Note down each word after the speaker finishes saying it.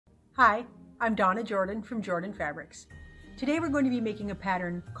Hi, I'm Donna Jordan from Jordan Fabrics. Today we're going to be making a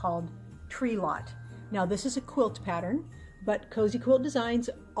pattern called Tree Lot. Now this is a quilt pattern, but Cozy Quilt Designs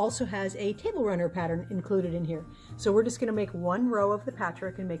also has a table runner pattern included in here. So we're just going to make one row of the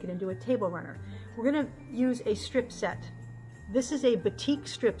patchwork and make it into a table runner. We're going to use a strip set. This is a batik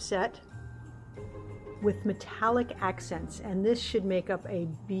strip set with metallic accents, and this should make up a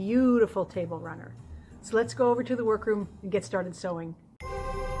beautiful table runner. So let's go over to the workroom and get started sewing.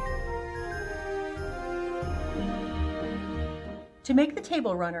 To make the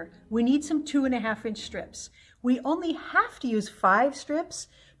table runner, we need some 2.5-inch strips. We only have to use 5 strips,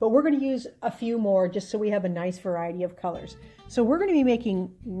 but we're going to use a few more just so we have a nice variety of colors. So we're going to be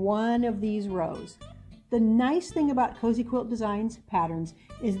making one of these rows. The nice thing about Cozy Quilt Designs patterns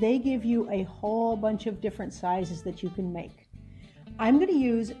is they give you a whole bunch of different sizes that you can make. I'm going to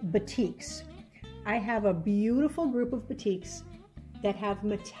use batiks. I have a beautiful group of batiks that have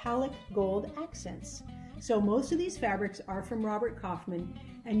metallic gold accents. So most of these fabrics are from Robert Kaufman,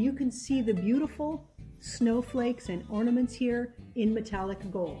 and you can see the beautiful snowflakes and ornaments here in metallic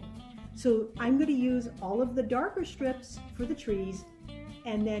gold. So I'm going to use all of the darker strips for the trees,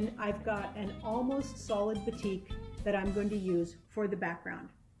 and then I've got an almost solid batik that I'm going to use for the background.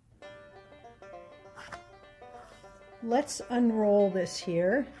 Let's unroll this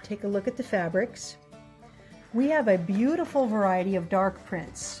here. Take a look at the fabrics. We have a beautiful variety of dark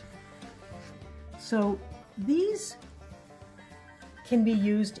prints. So these can be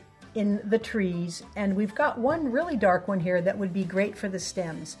used in the trees, and we've got one really dark one here that would be great for the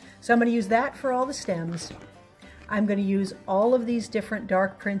stems. So I'm going to use that for all the stems. I'm going to use all of these different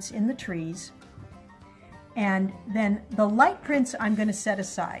dark prints in the trees, and then the light prints I'm going to set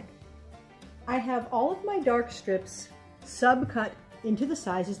aside. I have all of my dark strips sub-cut into the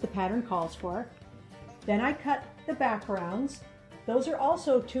sizes the pattern calls for. Then I cut the backgrounds. Those are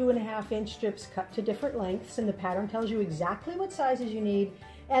also 2.5-inch strips cut to different lengths, and the pattern tells you exactly what sizes you need.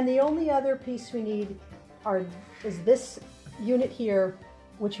 And the only other piece we need is this unit here,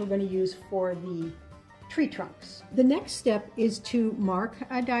 which we're going to use for the tree trunks. The next step is to mark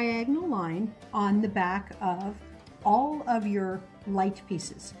a diagonal line on the back of all of your light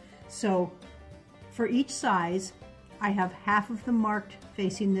pieces. So for each size, I have half of them marked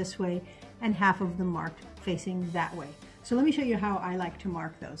facing this way and half of them marked facing that way. So let me show you how I like to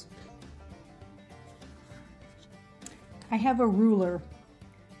mark those. I have a ruler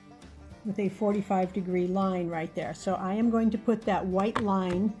with a 45-degree line right there. So I am going to put that white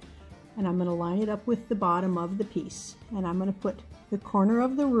line, and I'm going to line it up with the bottom of the piece. And I'm going to put the corner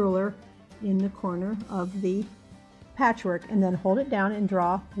of the ruler in the corner of the patchwork, and then hold it down and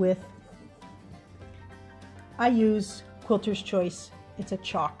draw with, I use Quilter's Choice. It's a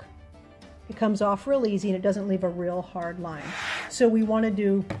chalk. It comes off real easy and it doesn't leave a real hard line. So we want to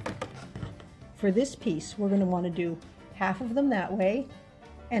do, for this piece, we're going to want to do half of them that way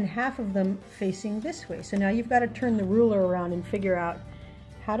and half of them facing this way. So now you've got to turn the ruler around and figure out,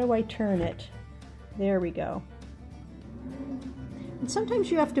 how do I turn it? There we go. And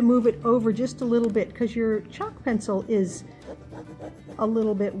sometimes you have to move it over just a little bit because your chalk pencil is a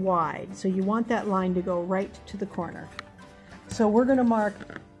little bit wide. So you want that line to go right to the corner. So we're going to mark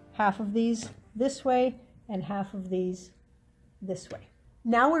half of these this way and half of these this way.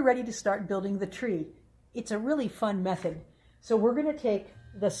 Now we're ready to start building the tree. It's a really fun method. So we're going to take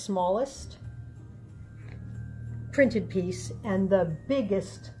the smallest printed piece and the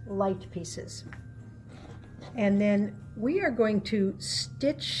biggest light pieces. And then we are going to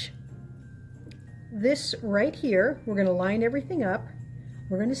stitch this right here. We're going to line everything up.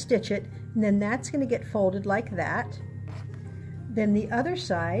 We're going to stitch it, and then that's going to get folded like that. Then the other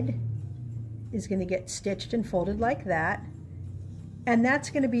side is going to get stitched and folded like that, and that's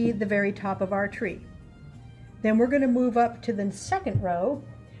going to be the very top of our tree. Then we're going to move up to the second row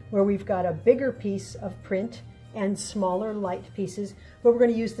where we've got a bigger piece of print and smaller light pieces, but we're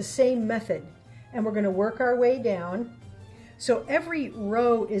going to use the same method, and we're going to work our way down. So every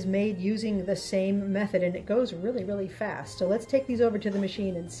row is made using the same method, and it goes really, really fast. So let's take these over to the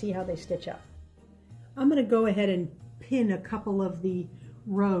machine and see how they stitch up. I'm going to go ahead and pin a couple of the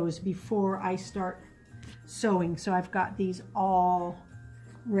rows before I start sewing. So I've got these all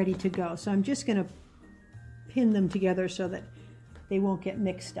ready to go. So I'm just going to pin them together so that they won't get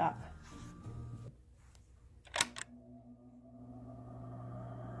mixed up.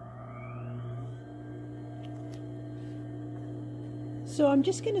 So I'm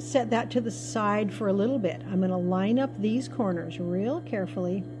just going to set that to the side for a little bit. I'm going to line up these corners real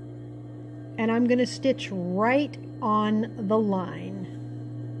carefully, and I'm going to stitch right on the line.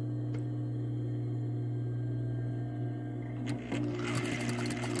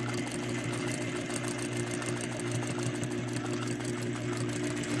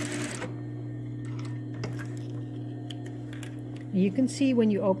 You can see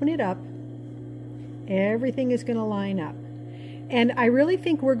when you open it up, everything is going to line up. And I really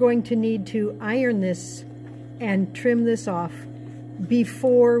think we're going to need to iron this and trim this off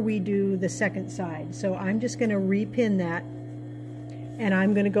before we do the second side. So I'm just going to repin that, and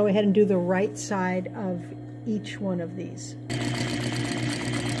I'm going to go ahead and do the right side of each one of these.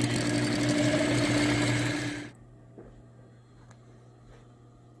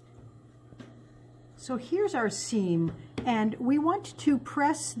 So here's our seam, and we want to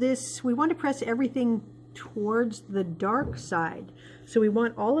press this, we want to press everything towards the dark side. So we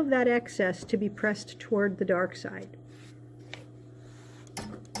want all of that excess to be pressed toward the dark side.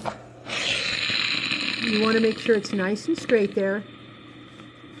 You want to make sure it's nice and straight there.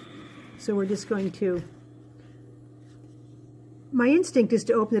 So we're just going to, my instinct is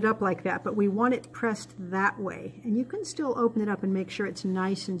to open it up like that, but we want it pressed that way. And you can still open it up and make sure it's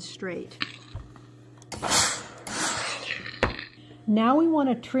nice and straight. Now we want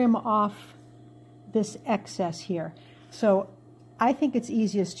to trim off this excess here. So I think it's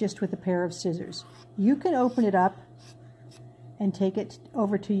easiest just with a pair of scissors. You can open it up and take it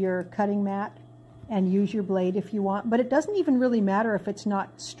over to your cutting mat and use your blade if you want, but it doesn't even really matter if it's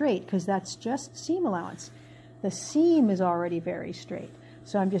not straight, because that's just seam allowance. The seam is already very straight.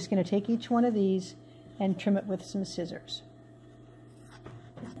 So I'm just going to take each one of these and trim it with some scissors.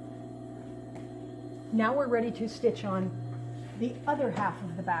 Now we're ready to stitch on the other half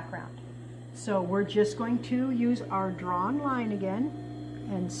of the background. So we're just going to use our drawn line again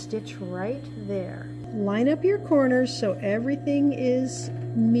and stitch right there. Line up your corners so everything is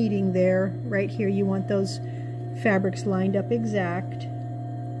meeting there. Right here, you want those fabrics lined up exact.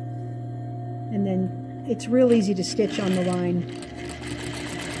 And then it's real easy to stitch on the line.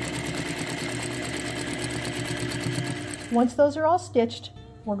 Once those are all stitched,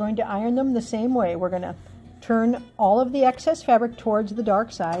 we're going to iron them the same way. We're going to turn all of the excess fabric towards the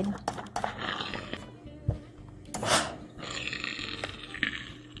dark side.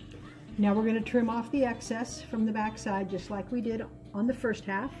 Now we're going to trim off the excess from the back side just like we did on the first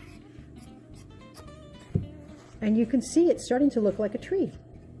half. And you can see it's starting to look like a tree.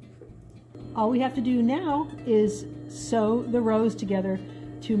 All we have to do now is sew the rows together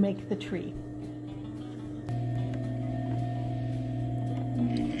to make the tree.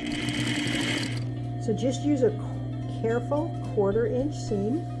 So just use a careful 1/4 inch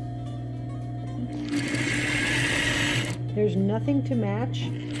seam. There's nothing to match.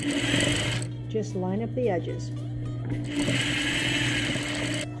 Just line up the edges.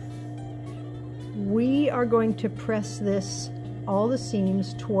 We are going to press this, all the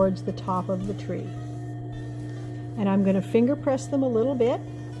seams, towards the top of the tree. And I'm going to finger press them a little bit.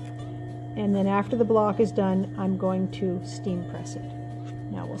 And then after the block is done, I'm going to steam press it.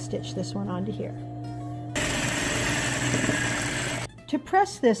 Now we'll stitch this one onto here. To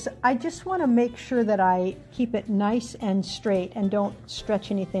press this, I just want to make sure that I keep it nice and straight and don't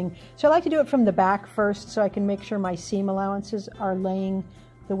stretch anything. So I like to do it from the back first so I can make sure my seam allowances are laying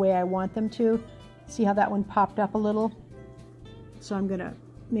the way I want them to. See how that one popped up a little? So I'm going to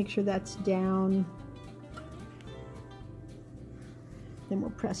make sure that's down. Then we'll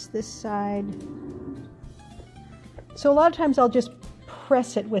press this side. So a lot of times I'll just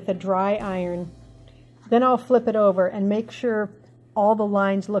press it with a dry iron. Then I'll flip it over and make sure all the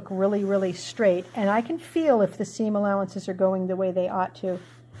lines look really, really straight, and I can feel if the seam allowances are going the way they ought to.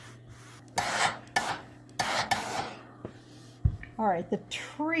 All right, the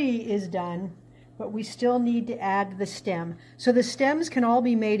tree is done, but we still need to add the stem. So the stems can all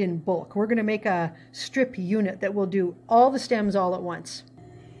be made in bulk. We're going to make a strip unit that will do all the stems all at once.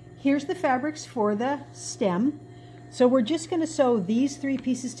 Here's the fabrics for the stem. So we're just going to sew these 3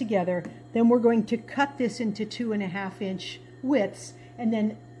 pieces together, then we're going to cut this into 2.5 inch widths, and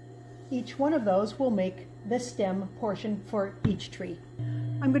then each one of those will make the stem portion for each tree.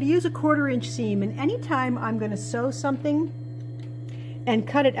 I'm going to use a 1/4 inch seam, and anytime I'm going to sew something and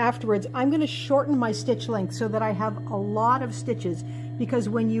cut it afterwards, I'm going to shorten my stitch length so that I have a lot of stitches, because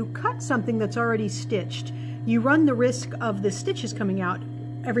when you cut something that's already stitched, you run the risk of the stitches coming out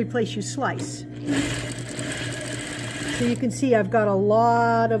every place you slice. So you can see I've got a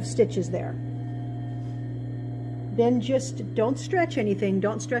lot of stitches there. Then just don't stretch anything.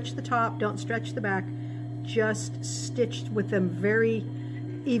 Don't stretch the top, don't stretch the back. Just stitch with them very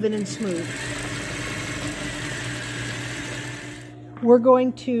even and smooth. We're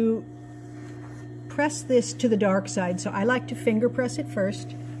going to press this to the dark side, so I like to finger press it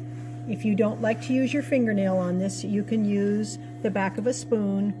first. If you don't like to use your fingernail on this, you can use the back of a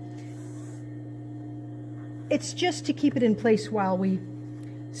spoon. It's just to keep it in place while we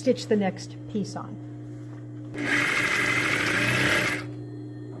stitch the next piece on.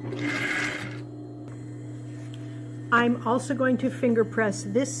 I'm also going to finger press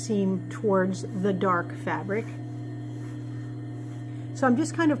this seam towards the dark fabric. So I'm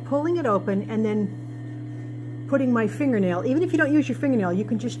just kind of pulling it open and then putting my fingernail. Even if you don't use your fingernail, you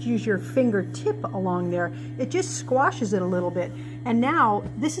can just use your fingertip along there. It just squashes it a little bit. And now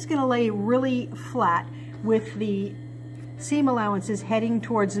this is going to lay really flat with the seam allowances heading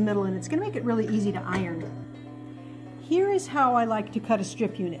towards the middle, and it's going to make it really easy to iron. Here is how I like to cut a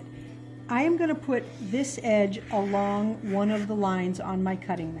strip unit. I am going to put this edge along one of the lines on my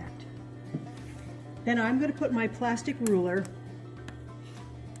cutting mat. Then I'm going to put my plastic ruler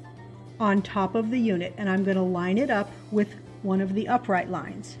on top of the unit, and I'm going to line it up with one of the upright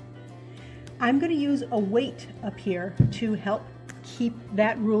lines. I'm going to use a weight up here to help keep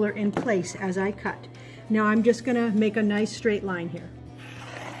that ruler in place as I cut. Now I'm just going to make a nice straight line here.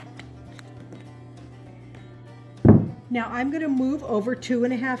 Now I'm going to move over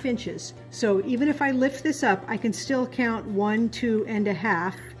 2.5 inches. So even if I lift this up, I can still count 1,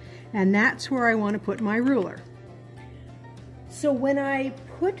 2.5, and that's where I want to put my ruler. So when I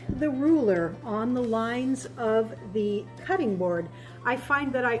put the ruler on the lines of the cutting board, I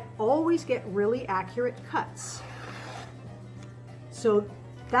find that I always get really accurate cuts. So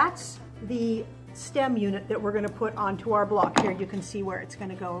that's the stem unit that we're going to put onto our block here. You can see where it's going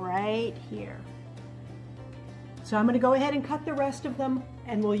to go right here. So I'm going to go ahead and cut the rest of them,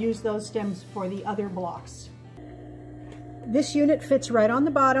 and we'll use those stems for the other blocks. This unit fits right on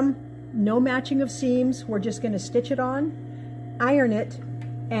the bottom, no matching of seams. We're just going to stitch it on, iron it,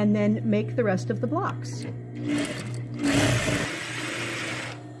 and then make the rest of the blocks.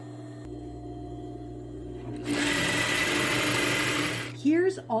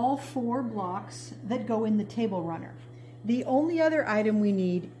 Here's all 4 blocks that go in the table runner. The only other item we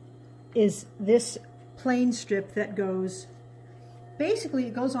need is this plain strip that goes, basically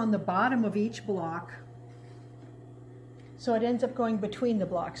it goes on the bottom of each block, so it ends up going between the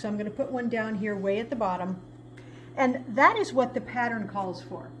blocks. So I'm going to put one down here way at the bottom, and that is what the pattern calls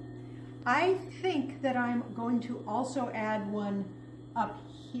for. I think that I'm going to also add one up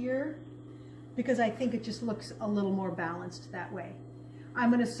here because I think it just looks a little more balanced that way. I'm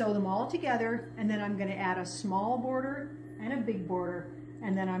going to sew them all together, and then I'm going to add a small border and a big border,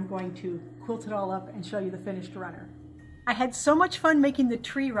 and then I'm going to quilt it all up and show you the finished runner. I had so much fun making the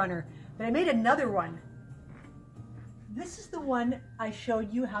tree runner, but I made another one. This is the one I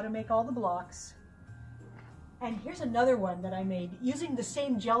showed you how to make all the blocks. And here's another one that I made using the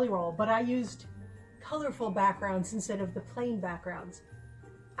same jelly roll, but I used colorful backgrounds instead of the plain backgrounds.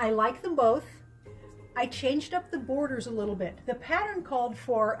 I like them both. I changed up the borders a little bit. The pattern called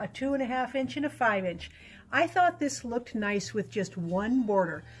for a 2.5 inch and a 5 inch. I thought this looked nice with just one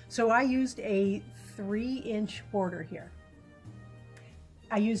border, so I used a 3-inch border here.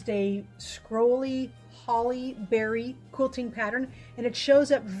 I used a scrolly holly berry quilting pattern, and it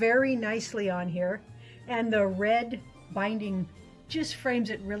shows up very nicely on here, and the red binding just frames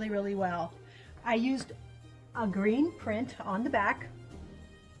it really, really well. I used a green print on the back,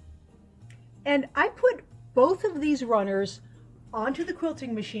 and I put both of these runners onto the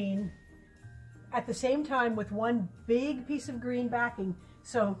quilting machine at the same time with one big piece of green backing,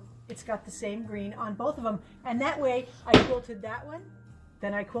 so it's got the same green on both of them, and that way I quilted that one,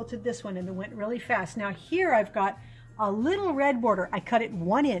 then I quilted this one, and it went really fast. Now here I've got a little red border. I cut it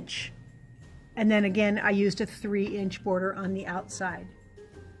 1 inch, and then again I used a 3-inch border on the outside.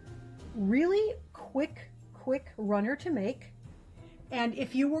 Really quick runner to make. And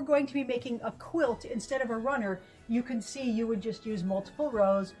if you were going to be making a quilt instead of a runner, you can see you would just use multiple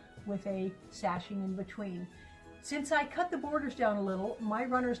rows with a sashing in between. Since I cut the borders down a little, my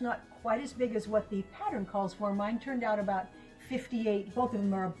runner's not quite as big as what the pattern calls for. Mine turned out about 58, both of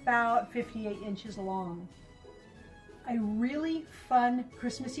them are about 58 inches long. A really fun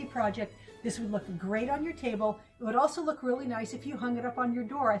Christmassy project. This would look great on your table. It would also look really nice if you hung it up on your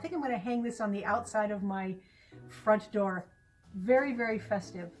door. I think I'm going to hang this on the outside of my front door. Very, very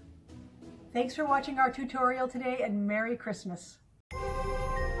festive. Thanks for watching our tutorial today, and Merry Christmas.